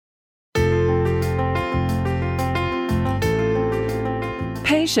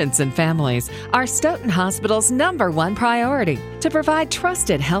Patients and families are Stoughton Hospital's #1 priority. To provide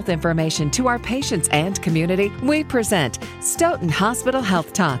trusted health information to our patients and community, we present Stoughton Hospital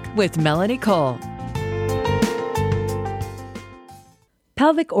Health Talk with Melanie Cole.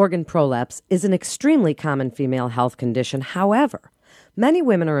 Pelvic organ prolapse is an extremely common female health condition. However, many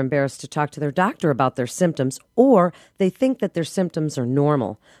women are embarrassed to talk to their doctor about their symptoms, or they think that their symptoms are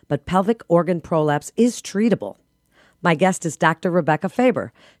normal. But pelvic organ prolapse is treatable. My guest is Dr. Rebecca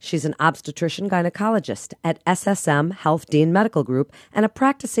Faber. She's an obstetrician gynecologist at SSM Health Dean Medical Group and a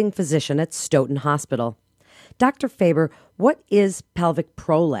practicing physician at Stoughton Hospital. Dr. Faber, what is pelvic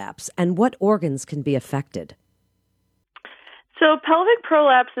prolapse and what organs can be affected? So pelvic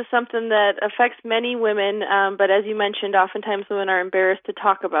prolapse is something that affects many women, but as you mentioned, oftentimes women are embarrassed to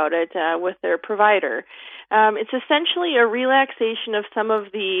talk about it with their provider. It's essentially a relaxation of some of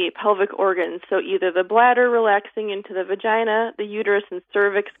the pelvic organs, so either the bladder relaxing into the vagina, the uterus and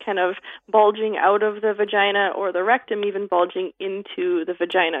cervix kind of bulging out of the vagina, or the rectum even bulging into the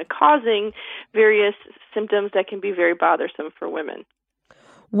vagina, causing various symptoms that can be very bothersome for women.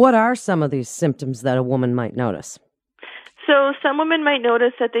 What are some of these symptoms that a woman might notice? So some women might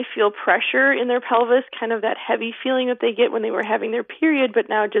notice that they feel pressure in their pelvis, kind of that heavy feeling that they get when they were having their period, but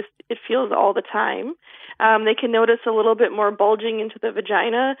now just it feels all the time. They can notice a little bit more bulging into the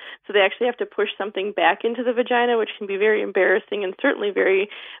vagina, so they actually have to push something back into the vagina, which can be very embarrassing and certainly very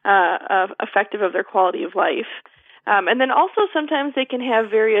effective of their quality of life. And then also sometimes they can have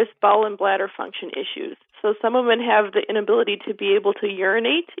various bowel and bladder function issues. So some women have the inability to be able to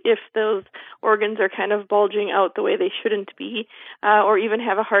urinate if those organs are kind of bulging out the way they shouldn't be, or even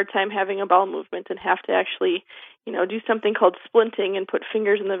have a hard time having a bowel movement and have to actually, do something called splinting and put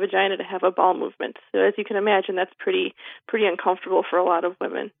fingers in the vagina to have a bowel movement. So as you can imagine, that's pretty uncomfortable for a lot of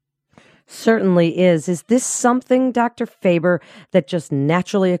women. Certainly is. Is this something, Dr. Faber, that just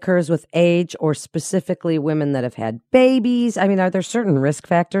naturally occurs with age, or specifically women that have had babies? I mean, are there certain risk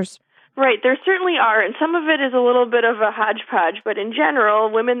factors? Right, there certainly are, and some of it is a little bit of a hodgepodge, but in general,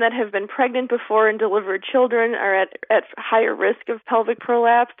 women that have been pregnant before and delivered children are at higher risk of pelvic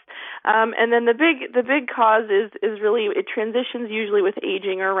prolapse. And then the big cause is really, it transitions usually with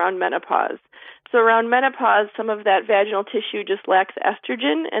aging or around menopause. So around menopause, some of that vaginal tissue just lacks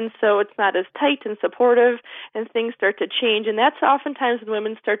estrogen, and so it's not as tight and supportive, and things start to change. And that's oftentimes when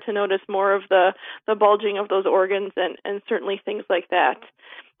women start to notice more of the bulging of those organs and certainly things like that.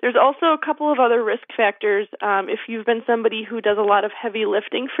 There's also a couple of other risk factors. If you've been somebody who does a lot of heavy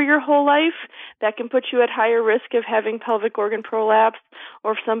lifting for your whole life, that can put you at higher risk of having pelvic organ prolapse,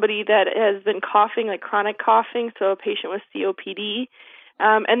 or if somebody that has been coughing, like chronic coughing, so a patient with COPD.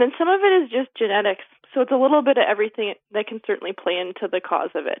 And then some of it is just genetics. So it's a little bit of everything that can certainly play into the cause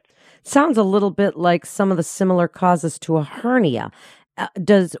of it. Sounds a little bit like some of the similar causes to a hernia.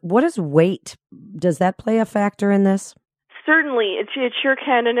 What is weight? Does that play a factor in this? Certainly, it sure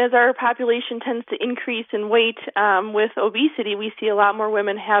can, and as our population tends to increase in weight with obesity, we see a lot more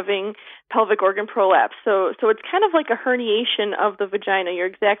women having pelvic organ prolapse. So it's kind of like a herniation of the vagina. You're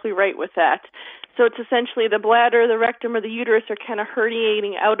exactly right with that. So it's essentially the bladder, the rectum, or the uterus are kind of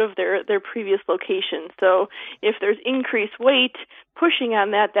herniating out of their previous location. So if there's increased weight pushing on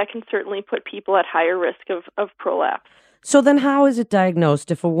that can certainly put people at higher risk of prolapse. So then how is it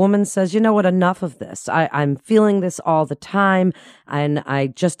diagnosed if a woman says, you know what, enough of this. I'm feeling this all the time, and I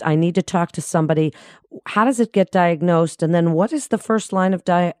need to talk to somebody. How does it get diagnosed? And then what is the first line of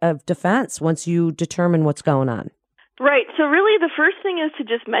defense once you determine what's going on? Right. So really the first thing is to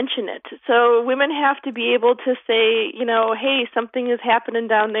just mention it. So women have to be able to say, hey, something is happening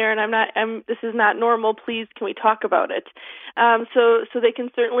down there and this is not normal. Please, can we talk about it? So they can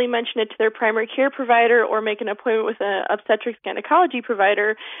certainly mention it to their primary care provider or make an appointment with an obstetrics gynecology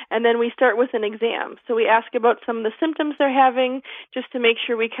provider. And then we start with an exam. So we ask about some of the symptoms they're having just to make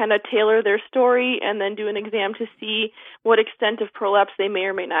sure we kind of tailor their story, and then do an exam to see what extent of prolapse they may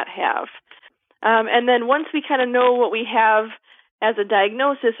or may not have. And then once we kind of know what we have as a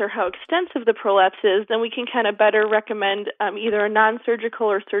diagnosis or how extensive the prolapse is, then we can kind of better recommend either a non-surgical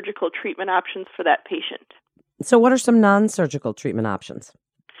or surgical treatment options for that patient. So what are some non-surgical treatment options?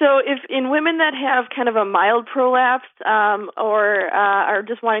 So if in women that have kind of a mild prolapse or are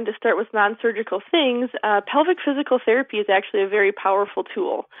just wanting to start with non-surgical things, pelvic physical therapy is actually a very powerful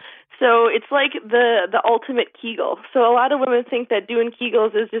tool. So it's like the ultimate Kegel. So a lot of women think that doing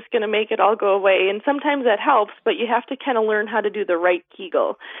Kegels is just going to make it all go away, and sometimes that helps, but you have to kind of learn how to do the right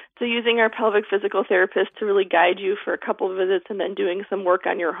Kegel. So using our pelvic physical therapist to really guide you for a couple of visits and then doing some work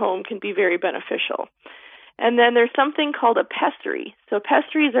on your home can be very beneficial. And then there's something called a pessary. So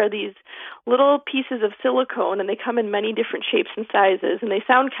pessaries are these little pieces of silicone, and they come in many different shapes and sizes, and they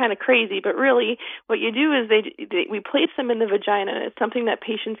sound kind of crazy, but really what you do is we place them in the vagina, and it's something that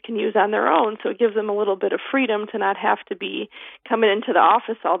patients can use on their own, so it gives them a little bit of freedom to not have to be coming into the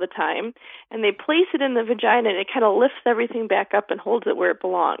office all the time. And they place it in the vagina, and it kind of lifts everything back up and holds it where it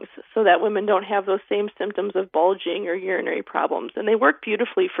belongs, so that women don't have those same symptoms of bulging or urinary problems. And they work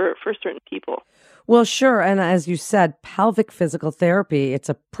beautifully for certain people. Well, sure. And as you said, pelvic physical therapy, it's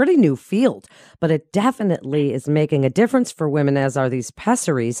a pretty new field, but it definitely is making a difference for women, as are these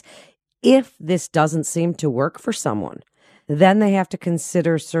pessaries. If this doesn't seem to work for someone, then they have to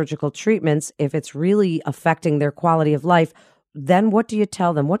consider surgical treatments. If it's really affecting their quality of life, then what do you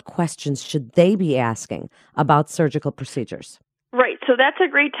tell them? What questions should they be asking about surgical procedures? Right. So that's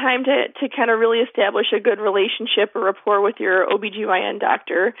a great time to kind of really establish a good relationship or rapport with your OBGYN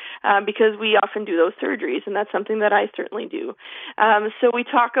doctor, because we often do those surgeries, and that's something that I certainly do. So we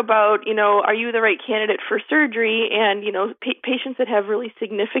talk about, are you the right candidate for surgery? And, patients that have really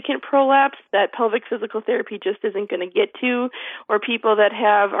significant prolapse that pelvic physical therapy just isn't going to get to, or people that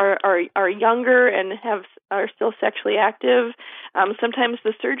are younger and are still sexually active. Sometimes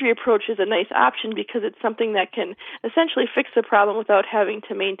the surgery approach is a nice option because it's something that can essentially fix the problem without having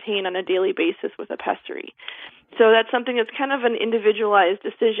to maintain on a daily basis with a pessary. So that's something that's kind of an individualized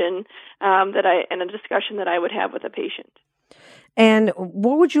decision and a discussion that I would have with a patient. And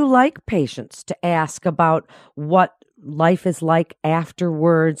what would you like patients to ask about what life is like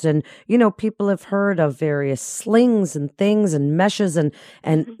afterwards? And, people have heard of various slings and things and meshes, and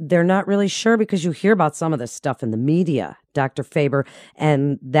they're not really sure because you hear about some of this stuff in the media, Dr. Faber,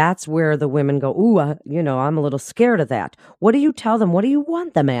 and that's where the women go, ooh, I'm a little scared of that. What do you tell them? What do you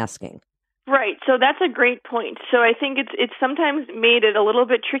want them asking? Right. So that's a great point. So I think it's sometimes made it a little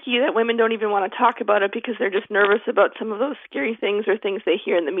bit tricky that women don't even want to talk about it because they're just nervous about some of those scary things or things they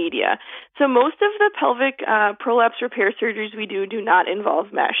hear in the media. So most of the pelvic prolapse repair surgeries we do not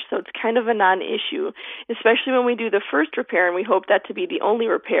involve mesh. So it's kind of a non-issue, especially when we do the first repair, and we hope that to be the only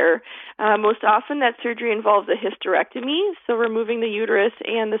repair. Most often that surgery involves a hysterectomy, so removing the uterus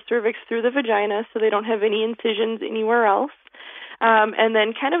and the cervix through the vagina so they don't have any incisions anywhere else. And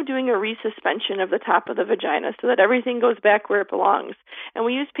then kind of doing a resuspension of the top of the vagina so that everything goes back where it belongs. And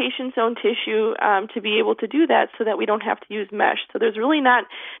we use patient's own tissue to be able to do that so that we don't have to use mesh. So there's really not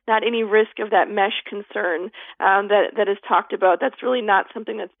any risk of that mesh concern that is talked about. That's really not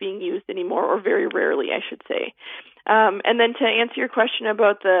something that's being used anymore, or very rarely, I should say. And then to answer your question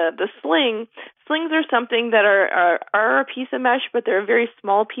about the slings are something that are a piece of mesh, but they're a very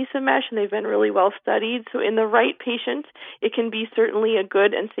small piece of mesh, and they've been really well studied. So in the right patient, it can be certainly a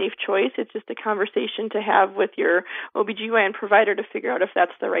good and safe choice. It's just a conversation to have with your OBGYN provider to figure out if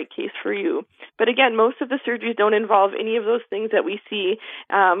that's the right case for you. But again, most of the surgeries don't involve any of those things that we see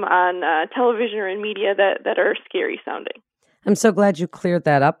on television or in media that are scary sounding. I'm so glad you cleared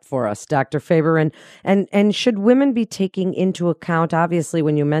that up for us, Dr. Faber. And should women be taking into account, obviously,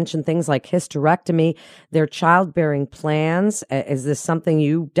 when you mention things like hysterectomy, their childbearing plans? Is this something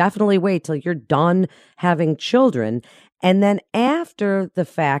you definitely wait till you're done having children? And then after the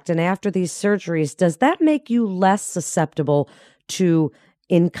fact and after these surgeries, does that make you less susceptible to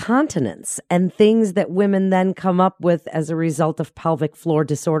incontinence and things that women then come up with as a result of pelvic floor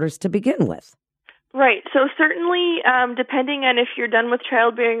disorders to begin with? Right. So certainly, depending on if you're done with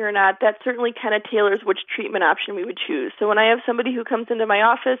childbearing or not, that certainly kind of tailors which treatment option we would choose. So when I have somebody who comes into my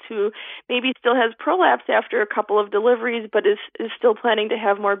office who maybe still has prolapse after a couple of deliveries but is still planning to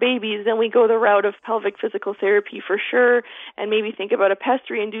have more babies, then we go the route of pelvic physical therapy for sure, and maybe think about a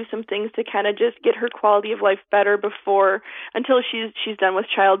pessary and do some things to kind of just get her quality of life better until she's done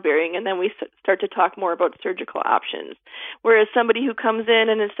with childbearing, and then we start to talk more about surgical options. Whereas somebody who comes in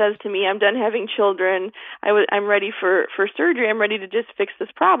and it says to me, I'm done having children, I'm ready for surgery, I'm ready to just fix this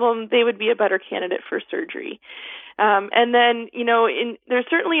problem, they would be a better candidate for surgery. And then, there's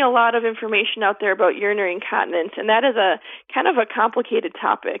certainly a lot of information out there about urinary incontinence, and that is a kind of a complicated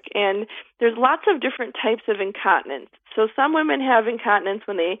topic. And there's lots of different types of incontinence. So some women have incontinence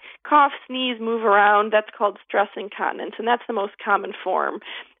when they cough, sneeze, move around. That's called stress incontinence, and that's the most common form.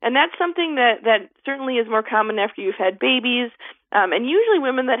 And that's something that certainly is more common after you've had babies. And usually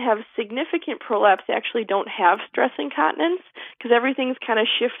women that have significant prolapse actually don't have stress incontinence because everything's kind of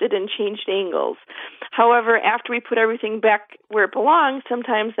shifted and changed angles. However, after we put everything back where it belongs,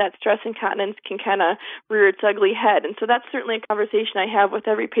 sometimes that stress incontinence can kind of rear its ugly head. And so that's certainly a conversation I have with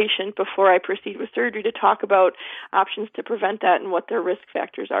every patient before I proceed with surgery to talk about options to prevent that and what their risk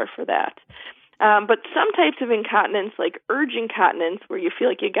factors are for that. But some types of incontinence, like urge incontinence, where you feel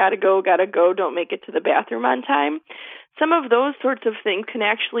like you gotta go, don't make it to the bathroom on time, some of those sorts of things can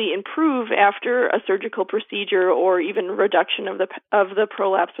actually improve after a surgical procedure or even reduction of the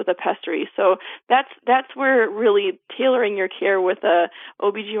prolapse with a pessary. So that's where really tailoring your care with a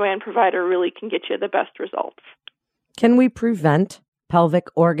OBGYN provider really can get you the best results. Can we prevent pelvic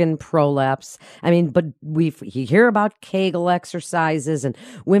organ prolapse? I mean, but you hear about Kegel exercises and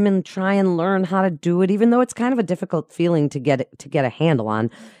women try and learn how to do it, even though it's kind of a difficult feeling to get a handle on.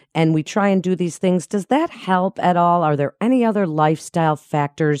 And we try and do these things. Does that help at all? Are there any other lifestyle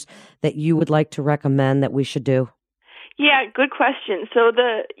factors that you would like to recommend that we should do? Yeah, good question. So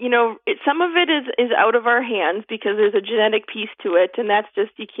some of it is out of our hands because there's a genetic piece to it, and that's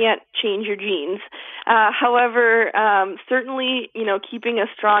just you can't change your genes. However, certainly, keeping a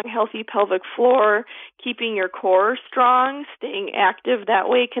strong, healthy pelvic floor, keeping your core strong, staying active that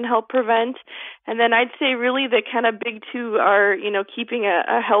way can help prevent. And then I'd say really the kind of big two are, keeping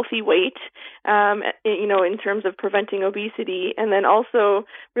a healthy weight, in terms of preventing obesity, and then also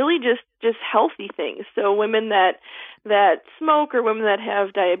really just healthy things. So women that smoke or women that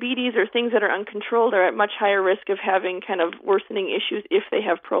have diabetes or things that are uncontrolled are at much higher risk of having kind of worsening issues if they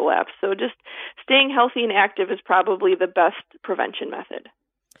have prolapse. So just staying healthy and active is probably the best prevention method.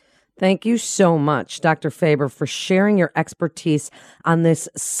 Thank you so much, Dr. Faber, for sharing your expertise on this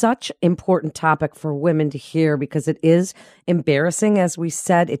such important topic for women to hear, because it is embarrassing, as we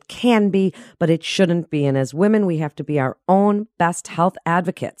said. It can be, but it shouldn't be. And as women, we have to be our own best health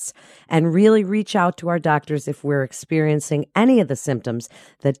advocates and really reach out to our doctors if we're experiencing any of the symptoms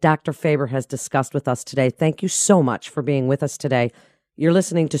that Dr. Faber has discussed with us today. Thank you so much for being with us today. You're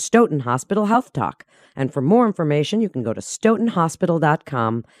listening to Stoughton Hospital Health Talk. And for more information, you can go to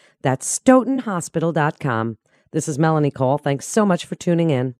stoughtonhospital.com. That's stoughtonhospital.com. This is Melanie Cole. Thanks so much for tuning in.